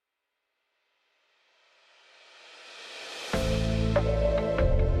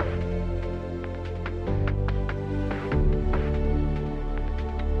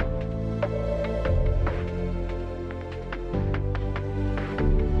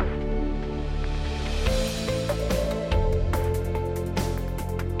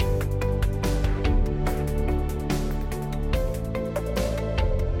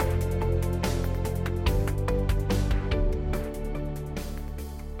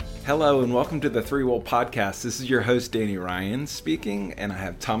Hello and welcome to the Three Wool Podcast. This is your host, Danny Ryan, speaking, and I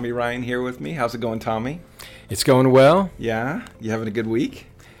have Tommy Ryan here with me. How's it going, Tommy? It's going well. Yeah? You having a good week?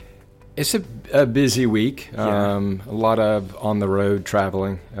 It's a busy week. Yeah. A lot of on-the-road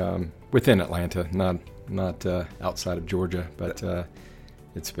traveling within Atlanta, not outside of Georgia, but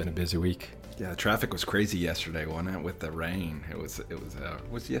it's been a busy week. Yeah, the traffic was crazy yesterday, wasn't it, with the rain? It was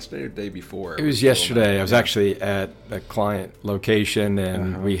yesterday or the day before? It was yesterday. I was actually at a client location,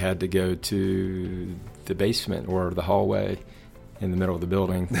 and we had to go to the basement or the hallway in the middle of the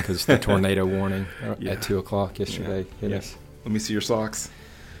building because the tornado warning at 2 o'clock yesterday hit us. Let me see your socks.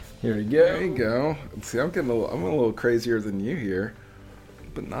 Here we go. There you go. See, I'm a little crazier than you here.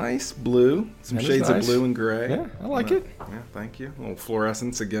 But nice blue. Some That is shades nice. of blue and gray. Yeah, I like it. Yeah, thank you. A little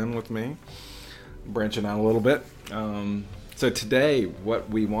fluorescence again with me. Branching out a little bit. So today, what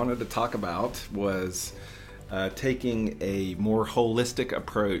we wanted to talk about was taking a more holistic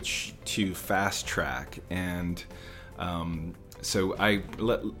approach to Fastrack. And so I'm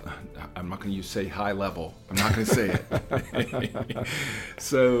not going to say high level. I'm not going to say it.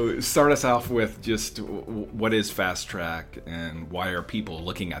 So start us off with just what is Fastrack and why are people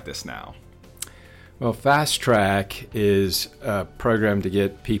looking at this now? Well, Fastrack is a program to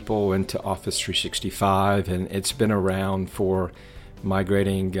get people into Office 365, and it's been around for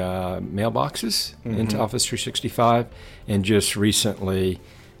migrating mailboxes into Office 365. And just recently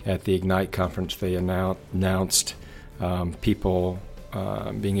at the Ignite conference, they announced people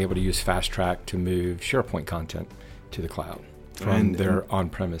being able to use Fastrack to move SharePoint content to the cloud from their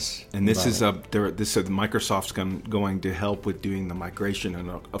on-premise. And this is Microsoft's going to help with doing the migration,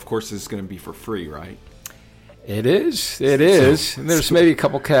 and of course this is going to be for free, right? It is. There's maybe a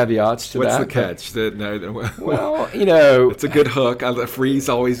couple caveats to what's that. What's the catch? Well, it's a good hook. Free's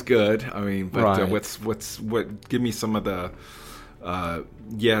always good. I mean, but right. Give me some of the.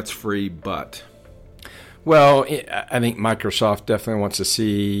 It's free, but. Well, I think Microsoft definitely wants to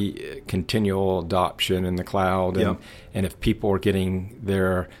see continual adoption in the cloud. And if people are getting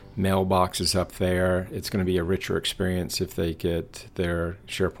their mailboxes up there, it's going to be a richer experience if they get their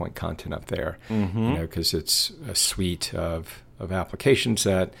SharePoint content up there. Because it's a suite of applications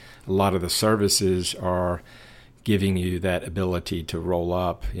that a lot of the services are giving you that ability to roll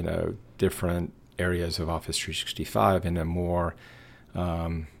up, different areas of Office 365 in a more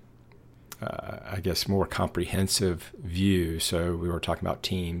more comprehensive view. So we were talking about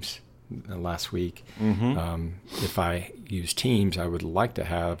Teams last week. If I use Teams, I would like to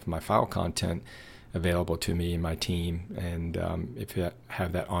have my file content available to me in my team. And if I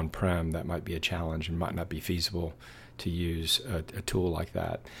have that on-prem, that might be a challenge and might not be feasible to use a tool like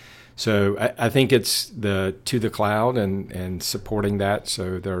that. So I think it's to the cloud and supporting that.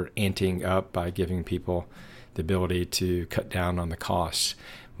 So they're anting up by giving people the ability to cut down on the costs.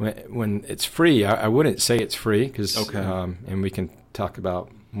 When it's free, I wouldn't say it's free because, and we can talk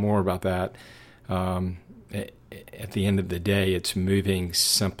more about that. At the end of the day, it's moving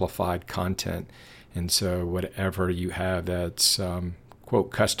simplified content, and so whatever you have that's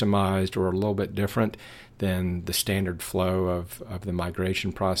quote customized or a little bit different than the standard flow of the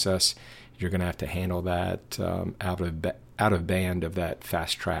migration process, you're going to have to handle that out of band of that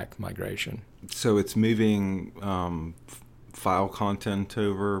Fastrack migration. So it's moving file content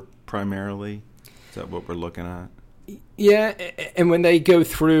over primarily? Is that what we're looking at? Yeah, and when they go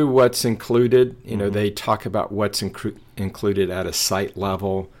through what's included, they talk about what's included at a site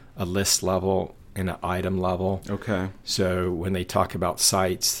level, a list level, and an item level. Okay. So when they talk about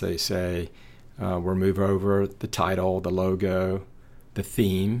sites, they say we'll move over the title, the logo, the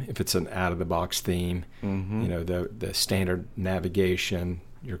theme, if it's an out-of-the-box theme, the standard navigation,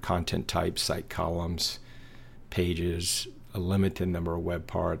 your content types, site columns, pages, a limited number of web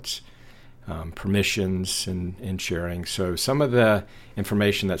parts, permissions and sharing. So some of the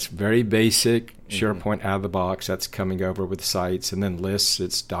information that's very basic, SharePoint out of the box, that's coming over with sites, and then lists,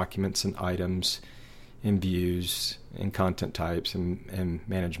 it's documents and items and views and content types and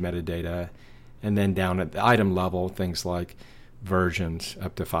manage metadata. And then down at the item level, things like versions,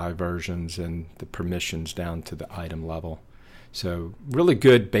 up to 5 versions, and the permissions down to the item level. So really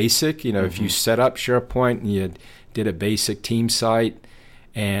good basic, if you set up SharePoint and you did a basic team site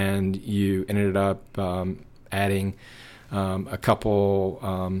and you ended up adding a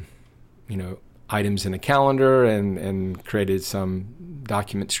couple, items in a calendar and created some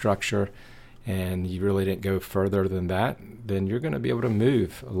document structure, and you really didn't go further than that, then you're going to be able to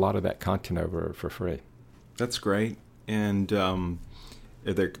move a lot of that content over for free. That's great. And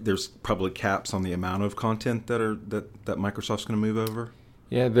there's probably caps on the amount of content that Microsoft's going to move over?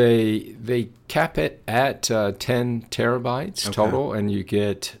 Yeah, they cap it at 10 terabytes total, and you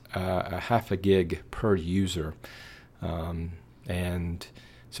get a half a gig per user. And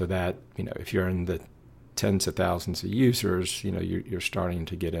so that, if you're in the tens of thousands of users, you're starting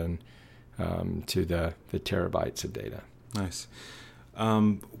to get in to the terabytes of data. Nice.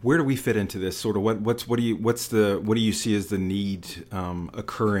 Where do we fit into this? Sort of what do you see as the need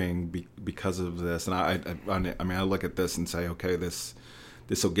occurring because of this? And I look at this and say, okay, this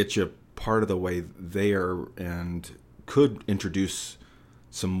will get you part of the way there, and could introduce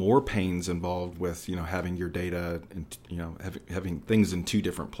some more pains involved with having your data and having things in two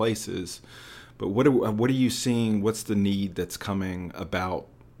different places. But what are you seeing? What's the need that's coming about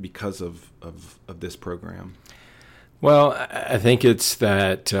because of this program? Well, I think it's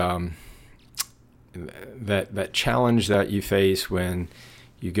that that challenge that you face when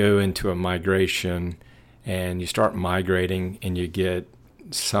you go into a migration and you start migrating and you get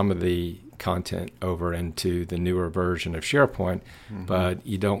some of the content over into the newer version of SharePoint, but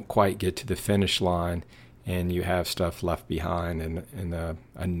you don't quite get to the finish line, and you have stuff left behind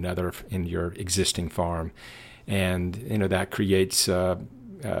in your existing farm, and that creates a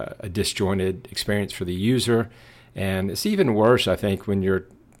disjointed experience for the user. And it's even worse, I think, when you're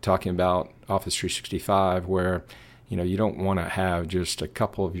talking about Office 365, where you don't want to have just a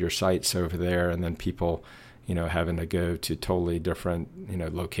couple of your sites over there, and then people having to go to totally different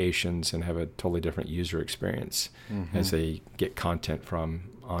locations and have a totally different user experience as they get content from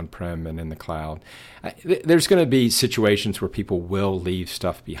on-prem and in the cloud. There's going to be situations where people will leave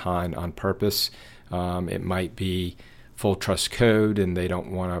stuff behind on purpose. It might be full trust code, and they don't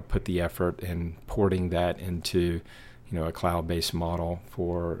want to put the effort in porting that into a cloud-based model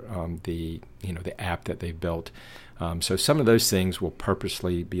for the app that they've built. So some of those things will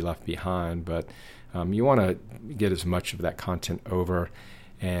purposely be left behind, but you want to get as much of that content over.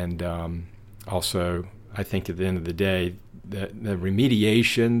 And also, I think at the end of the day, the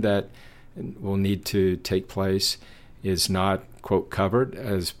remediation that will need to take place is not, quote, covered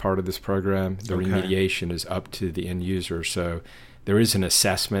as part of this program. The remediation is up to the end user. So there is an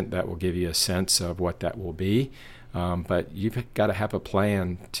assessment that will give you a sense of what that will be. But you've got to have a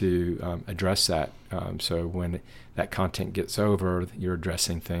plan to address that. So when that content gets over, you're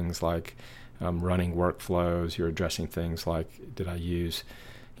addressing things like running workflows. You're addressing things like, did I use,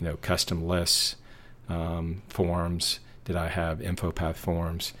 custom lists, forms? Did I have InfoPath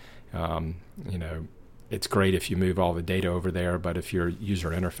forms? It's great if you move all the data over there, but if your user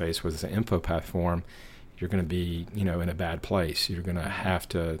interface was an InfoPath form, you're going to be, in a bad place. You're going to have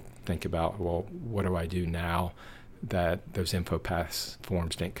to think about, well, what do I do now that those InfoPath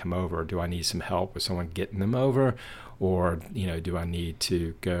forms didn't come over? Do I need some help with someone getting them over? Or, do I need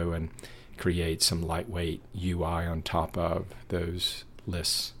to go and create some lightweight UI on top of those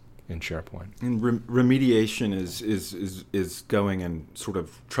lists in SharePoint? And remediation is going and sort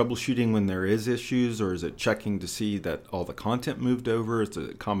of troubleshooting when there is issues, or is it checking to see that all the content moved over? It's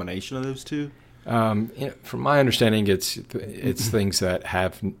a combination of those two? From my understanding, it's things that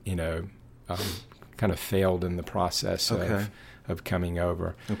have kind of failed in the process of coming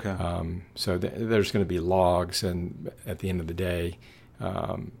over. So there's going to be logs, and at the end of the day,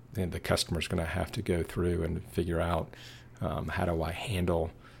 the customer's going to have to go through and figure out how do I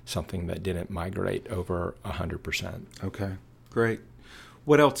handle something that didn't migrate over 100%. Okay, great.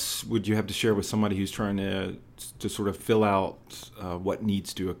 What else would you have to share with somebody who's trying to sort of fill out what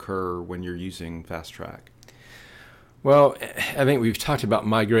needs to occur when you're using Fastrack? Well, I think we've talked about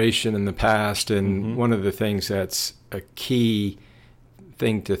migration in the past, and one of the things that's a key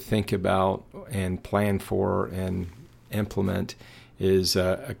thing to think about and plan for and implement is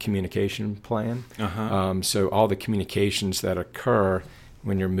a communication plan. So all the communications that occur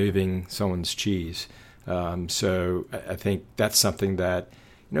when you're moving someone's cheese. So I think that's something that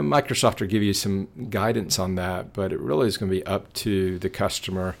Microsoft will give you some guidance on that, but it really is going to be up to the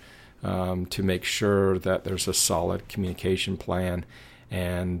customer to make sure that there's a solid communication plan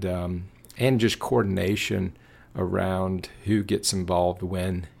and just coordination around who gets involved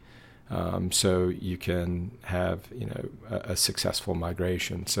when, so you can have a successful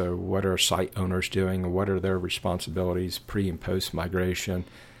migration. So what are site owners doing? What are their responsibilities pre and post migration?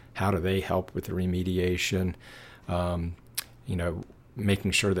 How do they help with the remediation?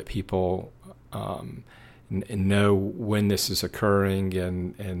 Making sure that people know when this is occurring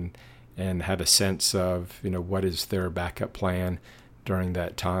and have a sense of what is their backup plan during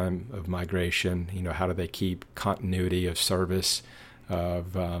that time of migration. How do they keep continuity of service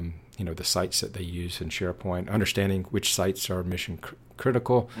of the sites that they use in SharePoint, understanding which sites are mission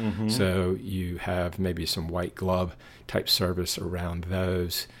critical. Mm-hmm. So you have maybe some white glove type service around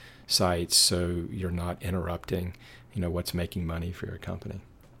those sites, so you're not interrupting, what's making money for your company.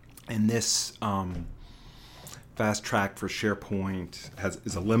 And this Fastrack for SharePoint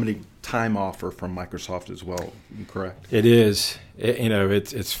is a limited time offer from Microsoft as well, correct? It is.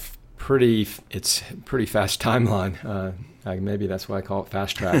 It's pretty fast timeline. Maybe that's why I call it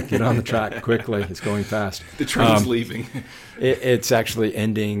Fastrack. Get on the track quickly. It's going fast. The train's leaving. It's actually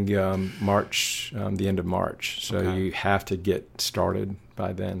ending March, the end of March. So Okay. you have to get started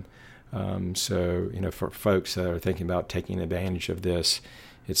by then. So for folks that are thinking about taking advantage of this,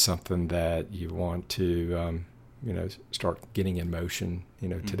 it's something that you want to start getting in motion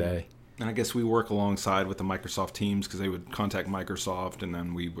today. And I guess we work alongside with the Microsoft teams because they would contact Microsoft, and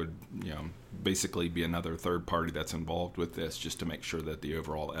then we would, basically be another third party that's involved with this, just to make sure that the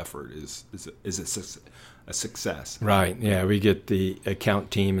overall effort is a success. Right. Yeah, we get the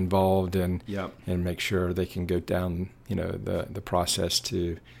account team involved and Yep. and make sure they can go down the process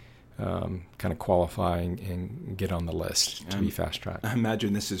to kind of qualifying and get on the list to be fast tracked. I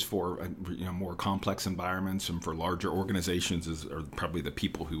imagine this is for more complex environments, and for larger organizations are probably the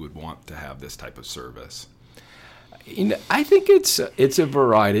people who would want to have this type of service. I think it's a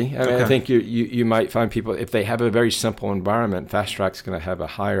variety. I mean, Okay. I think you might find people, if they have a very simple environment, Fast Track's going to have a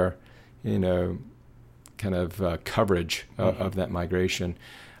higher, kind of coverage of that migration.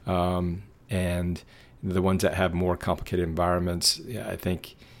 And the ones that have more complicated environments, I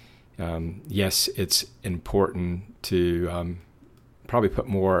think, yes, it's important to probably put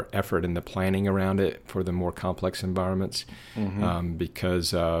more effort in the planning around it for the more complex environments,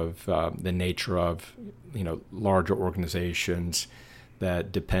 because of the nature of larger organizations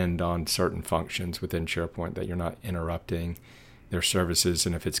that depend on certain functions within SharePoint that you're not interrupting their services.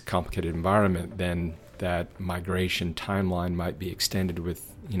 And if it's a complicated environment, then that migration timeline might be extended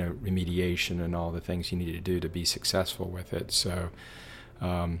with remediation and all the things you need to do to be successful with it. So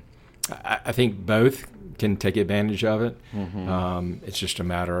I think both can take advantage of it. It's just a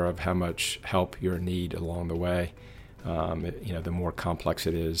matter of how much help you need along the way. The more complex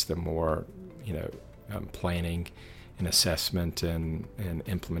it is, the more planning and assessment and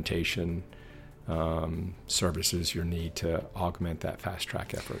implementation services you need to augment that fast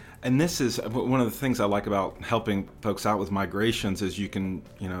track effort. And this is one of the things I like about helping folks out with migrations is you can,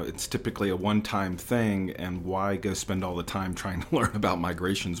 it's typically a one-time thing, and why go spend all the time trying to learn about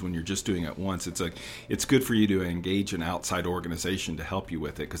migrations when you're just doing it once? It's good for you to engage an outside organization to help you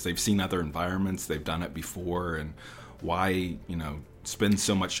with it, because they've seen other environments, they've done it before, and why, spend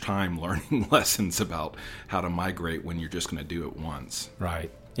so much time learning lessons about how to migrate when you're just going to do it once.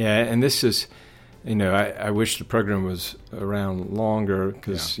 Right. Yeah, and this is, I wish the program was around longer,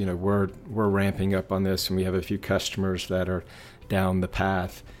 because we're ramping up on this, and we have a few customers that are down the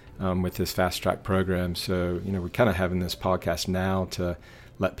path with this fast track program. So we're kind of having this podcast now to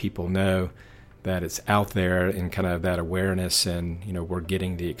let people know that it's out there, and kind of that awareness, and we're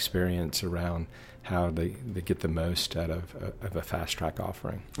getting the experience around how they get the most out of a fast track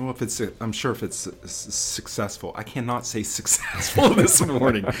offering. Well, I'm sure if it's successful, I cannot say successful this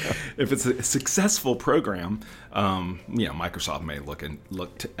morning. If it's a successful program, Microsoft may look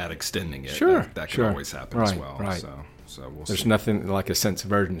at extending it. Sure, that can always happen as well. Right. So we'll There's see. nothing like a sense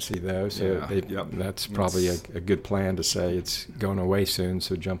of urgency, though. So Yeah, that's probably a good plan to say it's going away soon,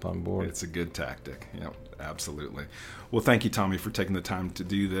 so jump on board. It's a good tactic. Yep, absolutely. Well, thank you, Tommy, for taking the time to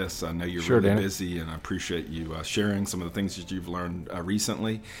do this. I know you're really Danny. busy, and I appreciate you sharing some of the things that you've learned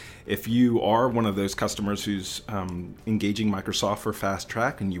recently. If you are one of those customers who's engaging Microsoft for Fast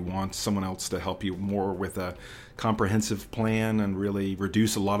Track, and you want someone else to help you more with a comprehensive plan and really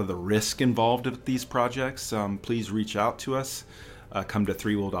reduce a lot of the risk involved with these projects, please reach out to us. Come to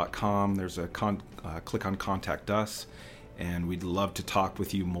threewheel.com. There's a click on Contact Us, and we'd love to talk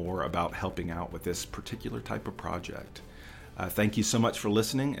with you more about helping out with this particular type of project. Thank you so much for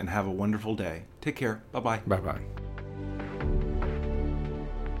listening, and have a wonderful day. Take care. Bye-bye. Bye-bye.